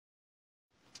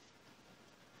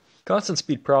Constant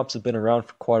speed props have been around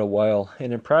for quite a while,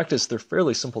 and in practice they're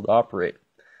fairly simple to operate.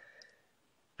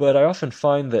 But I often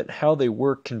find that how they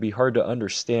work can be hard to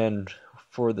understand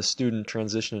for the student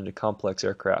transitioning to complex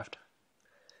aircraft.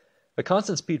 A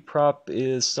constant speed prop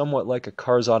is somewhat like a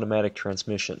car's automatic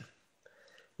transmission.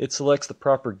 It selects the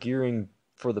proper gearing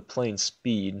for the plane's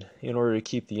speed in order to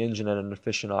keep the engine at an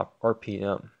efficient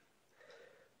RPM.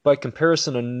 By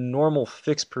comparison, a normal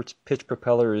fixed pitch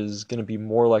propeller is going to be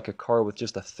more like a car with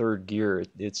just a third gear.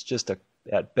 It's just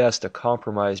at best a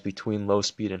compromise between low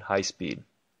speed and high speed.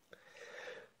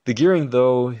 The gearing,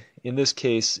 though, in this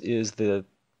case is the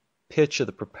pitch of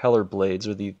the propeller blades,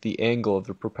 or the angle of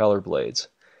the propeller blades.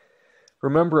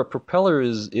 Remember, a propeller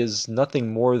is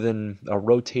nothing more than a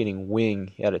rotating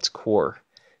wing at its core,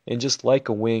 and just like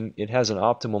a wing, it has an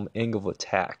optimum angle of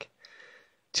attack.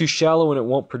 Too shallow and it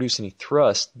won't produce any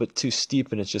thrust, but too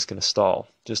steep and it's just going to stall,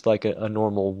 just like a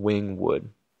normal wing would.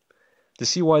 To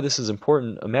see why this is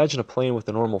important, imagine a plane with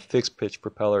a normal fixed pitch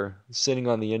propeller sitting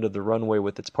on the end of the runway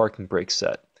with its parking brake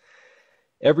set.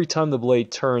 Every time the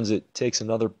blade turns, it takes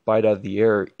another bite out of the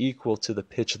air equal to the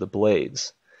pitch of the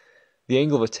blades. The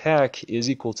angle of attack is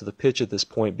equal to the pitch at this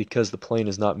point because the plane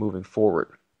is not moving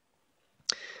forward.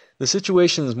 The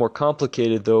situation is more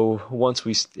complicated, though, once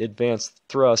we advance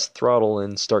thrust, throttle,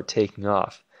 and start taking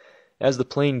off. As the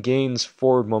plane gains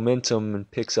forward momentum and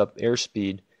picks up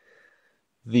airspeed,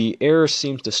 the air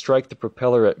seems to strike the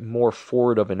propeller at more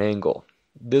forward of an angle.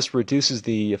 This reduces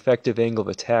the effective angle of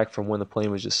attack from when the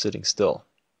plane was just sitting still.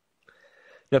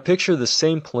 Now picture the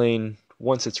same plane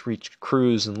once it's reached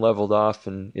cruise and leveled off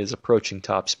and is approaching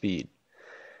top speed.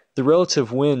 The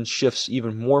relative wind shifts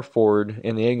even more forward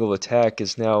and the angle of attack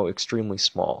is now extremely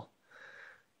small.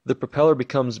 The propeller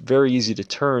becomes very easy to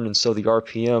turn, and so the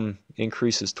RPM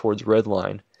increases towards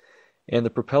redline, and the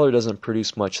propeller doesn't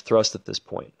produce much thrust at this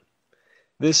point.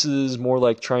 This is more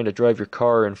like trying to drive your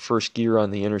car in first gear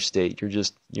on the interstate.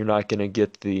 You're not going to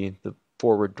get the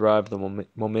forward drive, the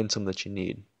momentum that you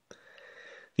need.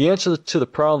 The answer to the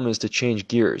problem is to change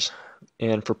gears,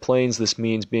 and for planes this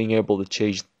means being able to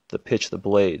change the pitch of the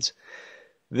blades.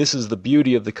 This is the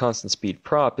beauty of the constant speed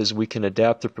prop, is we can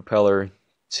adapt the propeller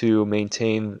to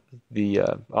maintain the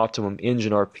optimum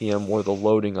engine RPM or the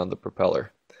loading on the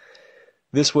propeller.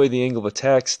 This way the angle of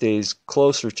attack stays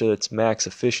closer to its max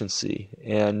efficiency,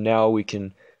 and now we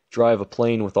can drive a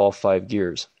plane with all 5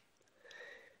 gears.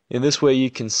 In this way you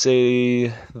can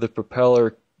say the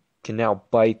propeller can now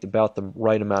bite about the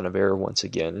right amount of air once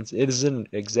again. It isn't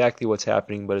exactly what's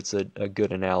happening, but it's a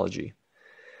good analogy.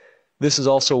 This is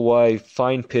also why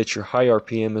fine pitch or high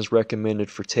RPM is recommended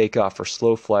for takeoff or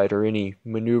slow flight or any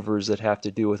maneuvers that have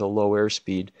to do with a low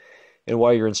airspeed, and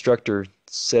why your instructor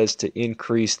says to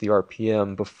increase the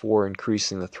RPM before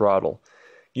increasing the throttle.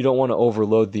 You don't want to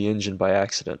overload the engine by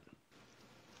accident.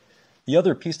 The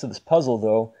other piece to this puzzle,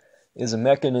 though, is a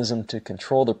mechanism to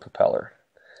control the propeller.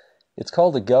 It's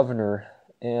called a governor,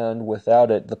 and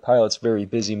without it, the pilot's very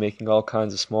busy making all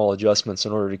kinds of small adjustments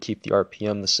in order to keep the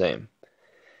RPM the same.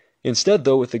 Instead,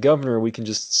 though, with the governor, we can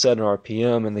just set an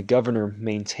RPM, and the governor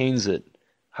maintains it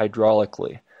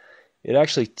hydraulically. It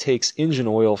actually takes engine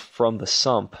oil from the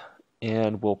sump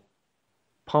and will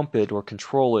pump it or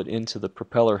control it into the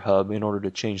propeller hub in order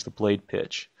to change the blade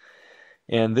pitch.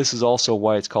 And this is also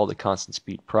why it's called a constant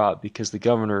speed prop, because the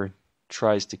governor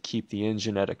tries to keep the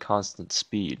engine at a constant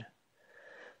speed.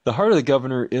 The heart of the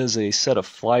governor is a set of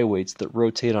flyweights that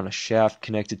rotate on a shaft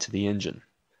connected to the engine.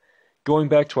 Going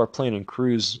back to our plane and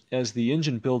cruise, as the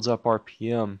engine builds up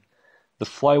RPM, the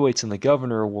flyweights in the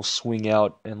governor will swing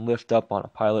out and lift up on a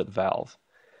pilot valve.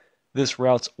 This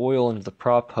routes oil into the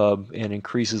prop hub and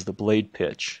increases the blade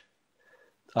pitch.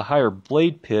 A higher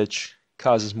blade pitch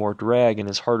causes more drag and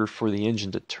is harder for the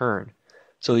engine to turn,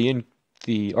 so the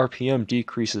RPM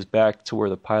decreases back to where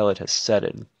the pilot has set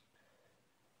it.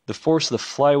 The force of the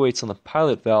flyweights on the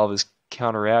pilot valve is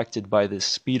counteracted by this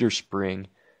speeder spring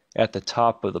at the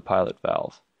top of the pilot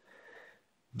valve.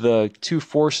 The two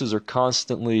forces are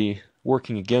constantly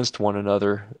working against one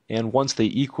another, and once they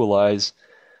equalize,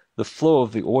 the flow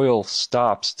of the oil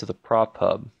stops to the prop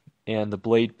hub, and the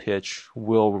blade pitch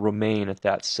will remain at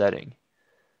that setting.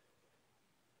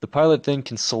 The pilot then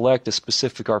can select a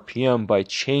specific RPM by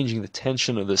changing the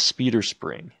tension of the speeder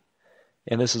spring,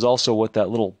 and this is also what that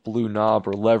little blue knob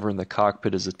or lever in the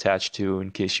cockpit is attached to, in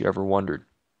case you ever wondered.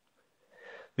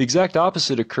 The exact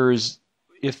opposite occurs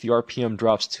if the RPM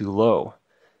drops too low.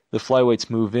 The flyweights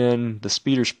move in, the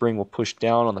speeder spring will push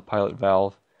down on the pilot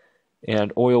valve,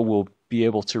 and oil will be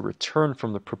able to return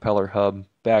from the propeller hub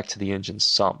back to the engine's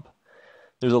sump.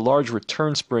 There's a large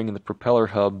return spring in the propeller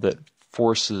hub that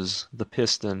forces the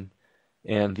piston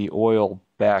and the oil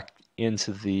back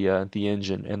into the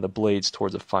engine and the blades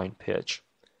towards a fine pitch.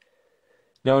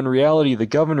 Now in reality, the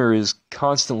governor is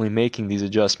constantly making these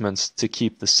adjustments to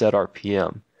keep the set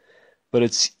RPM, but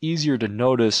it's easier to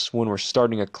notice when we're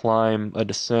starting a climb, a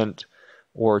descent,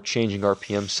 or changing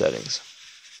RPM settings.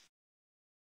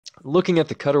 Looking at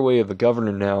the cutaway of the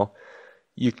governor now,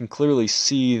 you can clearly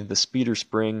see the speeder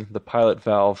spring, the pilot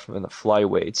valve, and the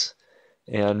flyweights,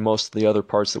 and most of the other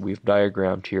parts that we've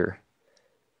diagrammed here.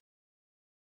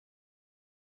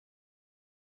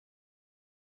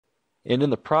 And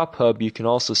in the prop hub, you can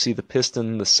also see the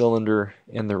piston, the cylinder,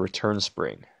 and the return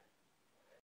spring.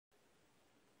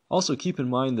 Also keep in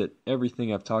mind that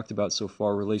everything I've talked about so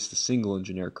far relates to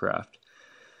single-engine aircraft.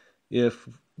 If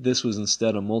this was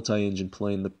instead a multi-engine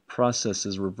plane, the process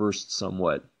is reversed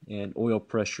somewhat, and oil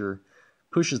pressure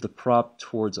pushes the prop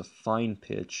towards a fine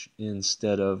pitch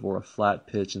or a flat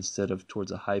pitch instead of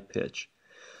towards a high pitch.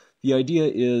 The idea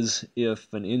is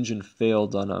if an engine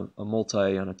failed on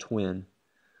on a twin,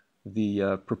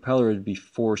 the propeller would be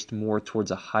forced more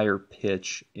towards a higher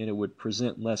pitch and it would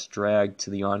present less drag to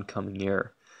the oncoming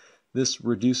air. This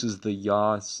reduces the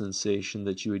yaw sensation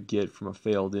that you would get from a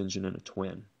failed engine in a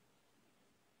twin.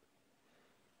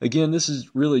 Again, this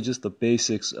is really just the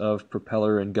basics of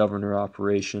propeller and governor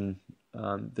operation.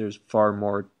 There's far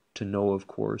more to know, of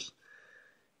course.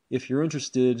 If you're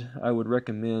interested, I would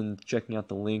recommend checking out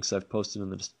the links I've posted in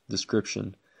the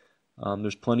description.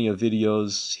 There's plenty of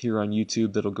videos here on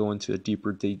YouTube that'll go into a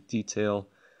deeper detail,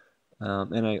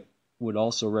 and I would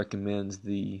also recommend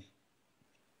the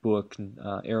book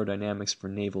Aerodynamics for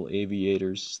Naval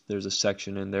Aviators. There's a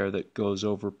section in there that goes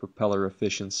over propeller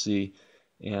efficiency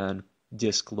and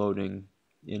disc loading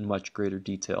in much greater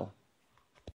detail.